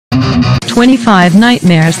25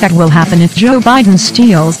 nightmares that will happen if Joe Biden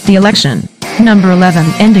steals the election. Number 11.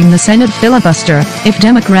 Ending the Senate filibuster. If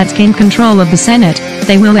Democrats gain control of the Senate,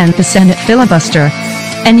 they will end the Senate filibuster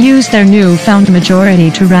and use their newfound majority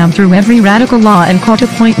to ram through every radical law and court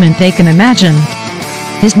appointment they can imagine.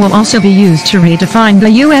 This will also be used to redefine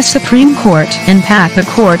the U.S. Supreme Court and pack the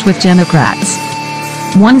court with Democrats.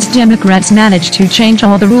 Once Democrats manage to change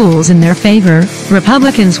all the rules in their favor,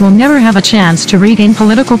 Republicans will never have a chance to regain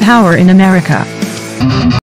political power in America.